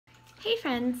Hey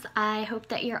friends, I hope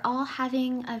that you're all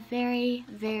having a very,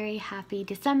 very happy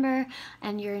December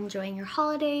and you're enjoying your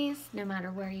holidays no matter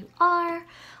where you are.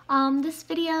 This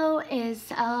video is,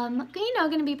 going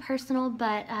to be personal,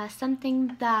 but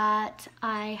something that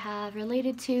I have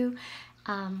related to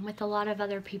with a lot of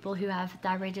other people who have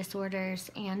thyroid disorders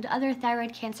and other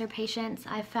thyroid cancer patients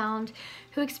I've found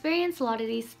who experience a lot of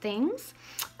these things.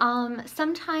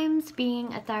 Sometimes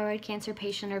being a thyroid cancer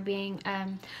patient or being,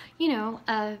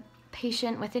 a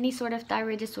patient with any sort of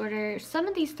thyroid disorder, some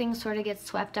of these things sort of get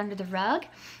swept under the rug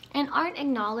and aren't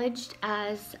acknowledged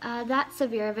as that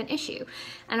severe of an issue.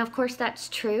 And of course that's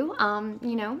true.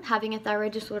 Having a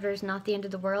thyroid disorder is not the end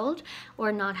of the world,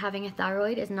 or not having a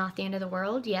thyroid is not the end of the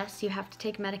world. Yes, you have to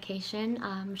take medication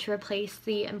to replace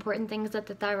the important things that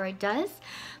the thyroid does,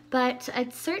 but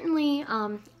it certainly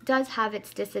does have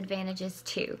its disadvantages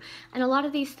too. And a lot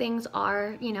of these things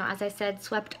are, as I said,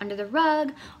 swept under the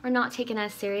rug or not taken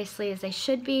as seriously as they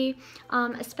should be,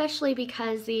 especially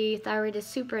because the thyroid is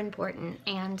super important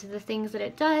and the things that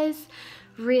it does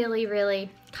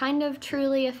really kind of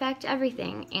truly affect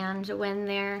everything. And when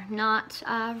they're not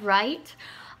right,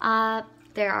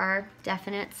 there are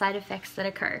definite side effects that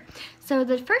occur. So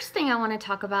the first thing I want to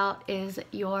talk about is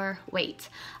your weight.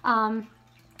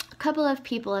 A couple of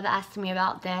people have asked me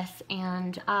about this,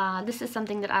 and this is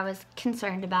something that I was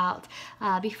concerned about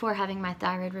before having my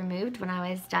thyroid removed when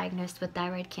I was diagnosed with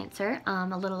thyroid cancer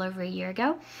a little over a year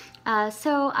ago.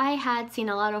 So I had seen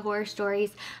a lot of horror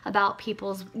stories about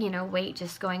people's, weight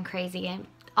just going crazy and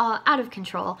out of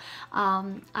control.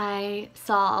 I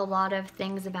saw a lot of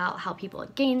things about how people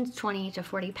had gained 20 to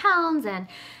 40 pounds, and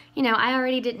I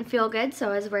already didn't feel good,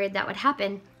 so I was worried that would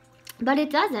happen. But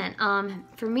it doesn't.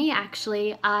 For me,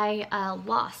 actually, I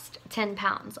lost 10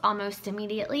 pounds almost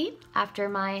immediately after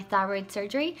my thyroid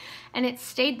surgery, and it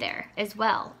stayed there as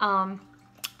well. I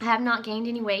have not gained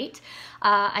any weight.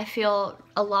 I feel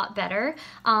a lot better,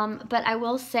 but I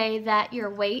will say that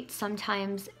your weight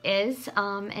sometimes is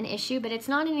an issue, but it's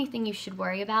not anything you should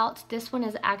worry about. This one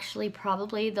is actually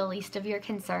probably the least of your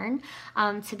concern,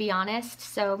 to be honest.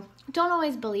 So don't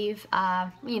always believe,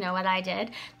 what I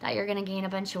did, that you're gonna gain a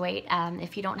bunch of weight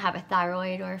if you don't have a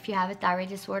thyroid or if you have a thyroid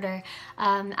disorder.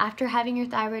 After having your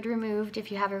thyroid removed,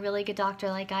 if you have a really good doctor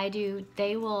like I do,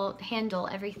 they will handle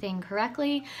everything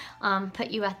correctly, put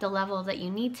you at the level that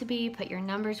you need to be, put your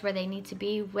numbers where they need to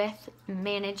be with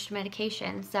managed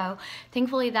medication. So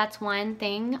thankfully that's one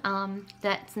thing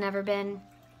that's never been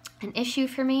an issue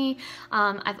for me.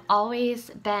 I've always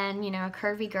been, a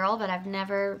curvy girl, but I've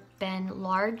never been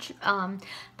large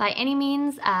by any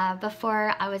means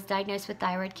before I was diagnosed with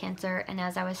thyroid cancer. And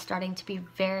as I was starting to be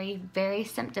very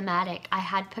symptomatic, I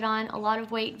had put on a lot of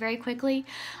weight very quickly,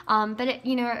 but it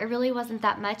really wasn't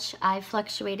that much. I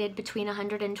fluctuated between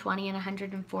 120 and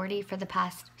 140 for the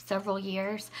past several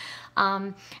years,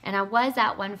 and I was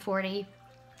at 140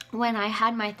 when I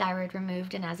had my thyroid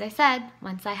removed. And as I said,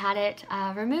 once I had it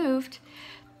removed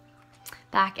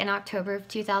back in October of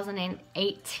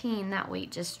 2018, that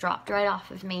weight just dropped right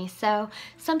off of me. So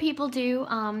some people do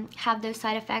have those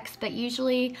side effects, but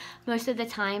usually most of the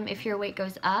time, if your weight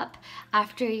goes up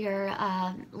after your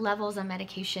levels of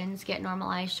medications get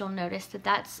normalized, you'll notice that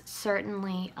that's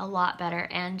certainly a lot better.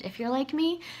 And if you're like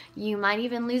me, you might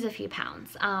even lose a few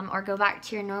pounds or go back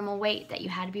to your normal weight that you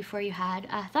had before you had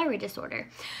a thyroid disorder.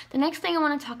 The next thing I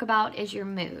want to talk about is your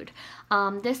mood.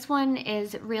 This one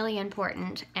is really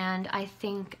important, and I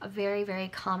think very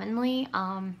commonly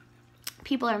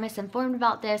people are misinformed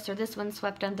about this, or this one's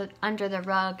swept under the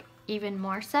rug even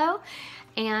more so.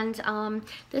 And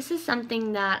this is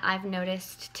something that I've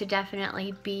noticed to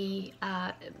definitely be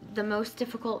the most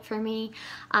difficult for me.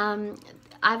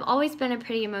 I've always been a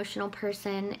pretty emotional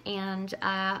person, and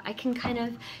I can kind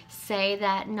of say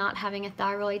that not having a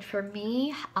thyroid for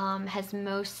me has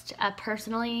most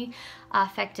personally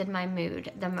affected my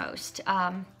mood the most.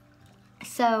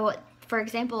 So for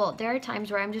example, there are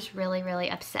times where I'm just really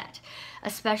upset,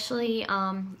 especially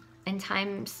in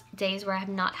days where I have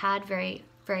not had very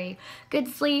good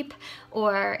sleep,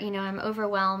 or I'm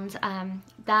overwhelmed.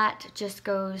 That just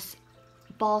goes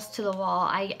balls to the wall.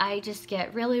 I just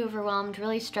get really overwhelmed,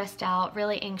 really stressed out,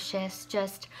 really anxious,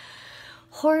 just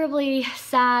horribly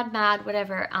sad, mad,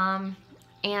 whatever.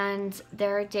 And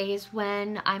there are days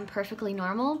when I'm perfectly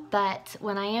normal, but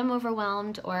when I am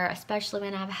overwhelmed, or especially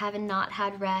when I haven't not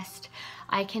had rest,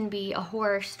 I can be a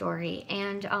horror story.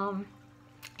 And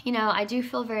you know, I do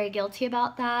feel very guilty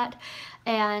about that.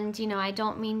 And, you know, I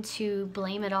don't mean to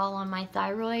blame it all on my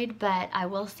thyroid, but I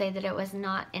will say that it was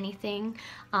not anything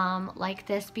like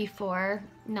this before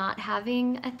not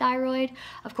having a thyroid.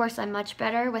 Of course, I'm much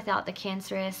better without the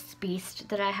cancerous beast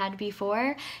that I had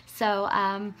before. So,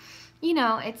 you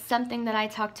know, it's something that I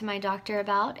talked to my doctor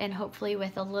about, and hopefully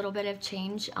with a little bit of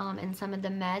change in some of the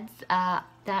meds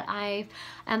that I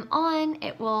am on,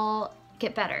 it will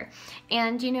get better.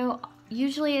 And, you know,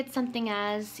 usually it's something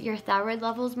as your thyroid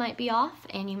levels might be off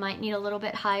and you might need a little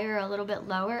bit higher or a little bit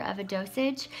lower of a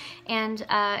dosage. And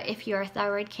if you're a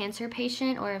thyroid cancer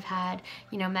patient or have had,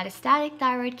 you know, metastatic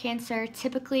thyroid cancer,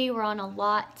 typically we're on a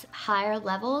lot higher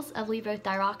levels of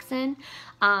levothyroxine,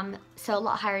 so a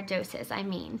lot higher doses, I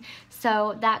mean.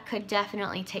 So that could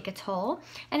definitely take a toll,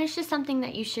 and it's just something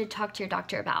that you should talk to your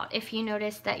doctor about. If you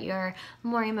notice that you're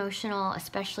more emotional,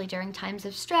 especially during times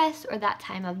of stress or that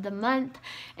time of the month,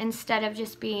 instead of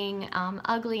just being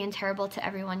ugly and terrible to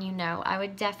everyone you know, I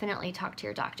would definitely talk to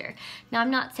your doctor. Now,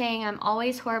 I'm not saying I'm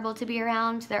always horrible to be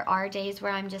around. There are days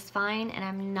where I'm just fine and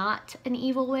I'm not an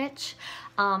evil witch,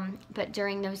 but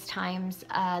during those times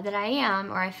that I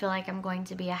am, or I feel like I'm going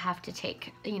to be, I have to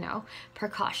take, you know,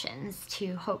 precautions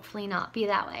to hopefully not be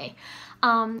that way.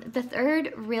 The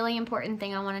third really important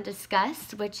thing I want to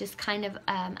discuss, which is kind of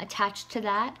attached to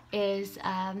that, is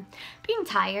being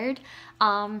tired.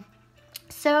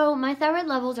 So my thyroid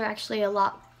levels are actually a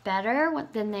lot better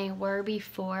than they were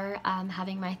before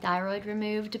having my thyroid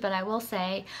removed, but I will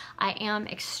say I am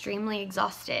extremely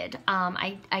exhausted.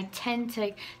 I tend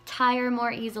to tire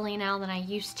more easily now than I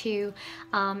used to,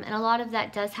 and a lot of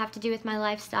that does have to do with my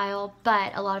lifestyle,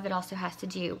 but a lot of it also has to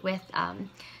do with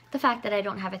the fact that I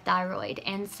don't have a thyroid.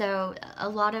 And so a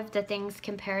lot of the things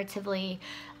comparatively,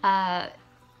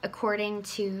 according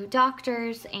to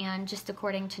doctors and just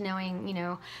according to knowing, you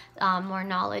know, more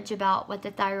knowledge about what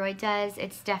the thyroid does,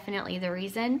 it's definitely the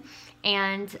reason.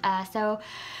 And so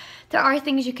there are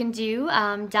things you can do.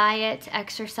 Diet,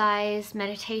 exercise,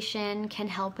 meditation can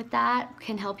help with that,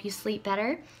 can help you sleep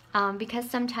better. Because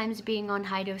sometimes being on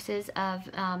high doses of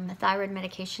thyroid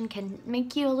medication can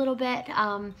make you a little bit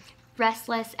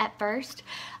restless at first.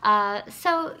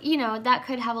 So, you know, that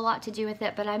could have a lot to do with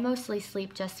it, but I mostly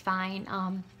sleep just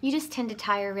fine. You just tend to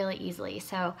tire really easily.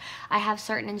 So I have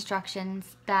certain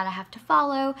instructions that I have to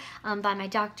follow by my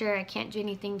doctor. I can't do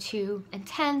anything too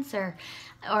intense, or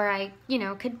I, you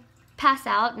know, could pass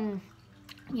out and,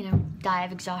 you know, die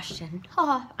of exhaustion.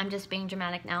 Oh, I'm just being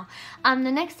dramatic now. The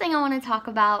next thing I want to talk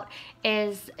about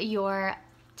is your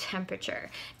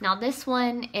temperature. Now, this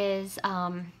one is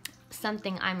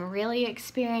something I'm really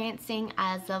experiencing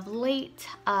as of late.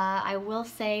 I will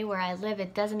say where I live,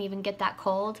 it doesn't even get that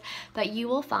cold, but you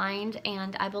will find,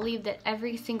 and I believe that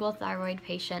every single thyroid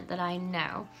patient that I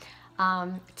know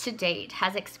to date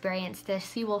has experienced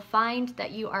this, you will find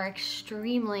that you are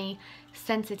extremely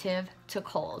sensitive to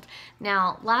cold.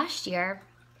 Now, last year,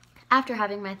 after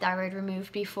having my thyroid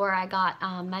removed, before I got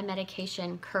my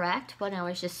medication correct, when I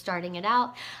was just starting it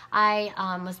out, I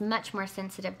was much more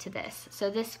sensitive to this. So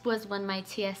this was when my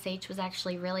TSH was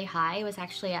actually really high. It was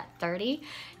actually at 30.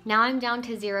 Now I'm down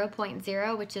to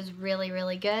 0.0, which is really,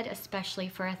 really good, especially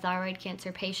for a thyroid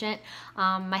cancer patient.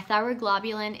 My thyroid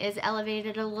globulin is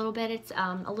elevated a little bit. It's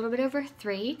a little bit over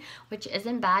 3, which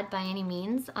isn't bad by any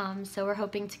means. So we're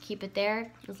hoping to keep it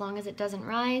there as long as it doesn't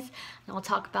rise. And I'll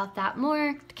talk about that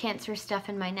more, the cancer stuff,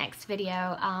 in my next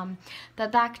video.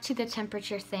 But back to the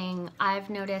temperature thing, I've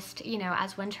noticed, you know,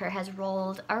 as winter has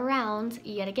rolled around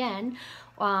yet again,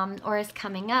 or is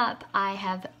coming up, I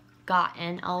have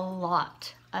gotten a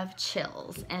lot of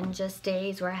chills and just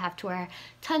days where I have to wear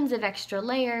tons of extra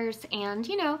layers, and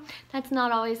you know, that's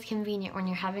not always convenient when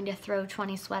you're having to throw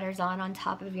 20 sweaters on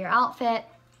top of your outfit.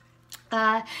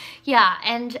 Yeah,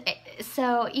 and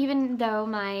so even though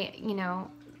my, you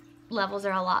know, levels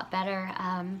are a lot better,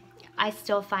 I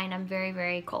still find I'm very,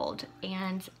 very cold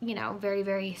and, you know, very,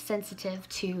 very sensitive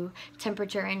to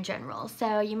temperature in general.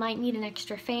 So you might need an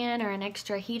extra fan or an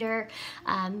extra heater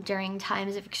during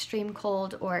times of extreme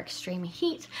cold or extreme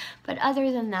heat. But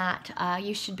other than that,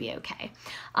 you should be okay.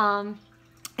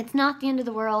 It's not the end of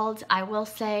the world. I will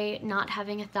say not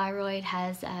having a thyroid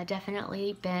has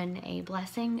definitely been a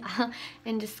blessing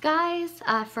in disguise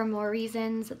for more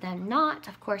reasons than not.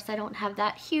 Of course, I don't have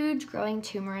that huge growing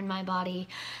tumor in my body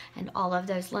and all of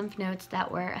those lymph nodes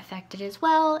that were affected as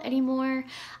well anymore.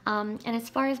 And as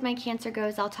far as my cancer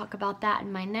goes, I'll talk about that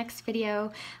in my next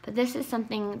video. But this is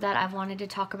something that I've wanted to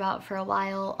talk about for a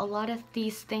while. A lot of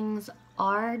these things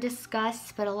are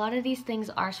discussed, but a lot of these things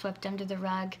are swept under the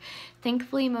rug.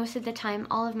 Thankfully, most of the time,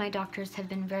 all of my doctors have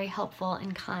been very helpful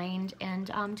and kind,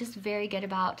 and just very good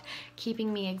about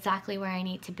keeping me exactly where I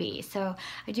need to be. So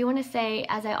I do want to say,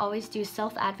 as I always do,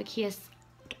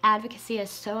 advocacy is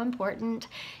so important.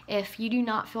 If you do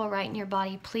not feel right in your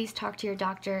body, please talk to your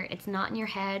doctor. It's not in your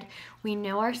head. We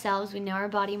know ourselves, we know our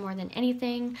body more than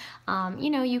anything. You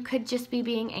know, you could just be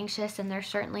being anxious, and there's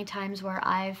certainly times where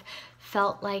I've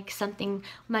felt like something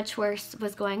much worse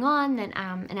was going on than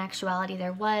in actuality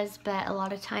there was, but a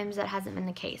lot of times that hasn't been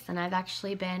the case, and I've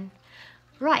actually been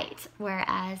right,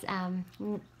 whereas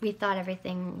we thought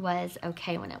everything was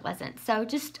okay when it wasn't. So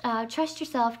just trust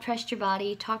yourself, trust your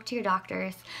body, talk to your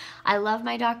doctors. I love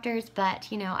my doctors,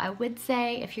 but you know, I would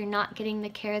say if you're not getting the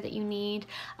care that you need,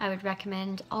 I would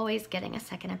recommend always getting a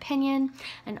second opinion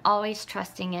and always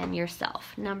trusting in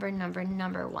yourself. Number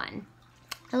one.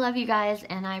 I love you guys,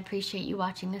 and I appreciate you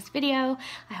watching this video.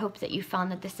 I hope that you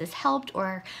found that this has helped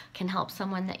or can help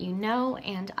someone that you know,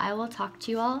 and I will talk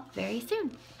to you all very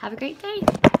soon. Have a great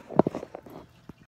day.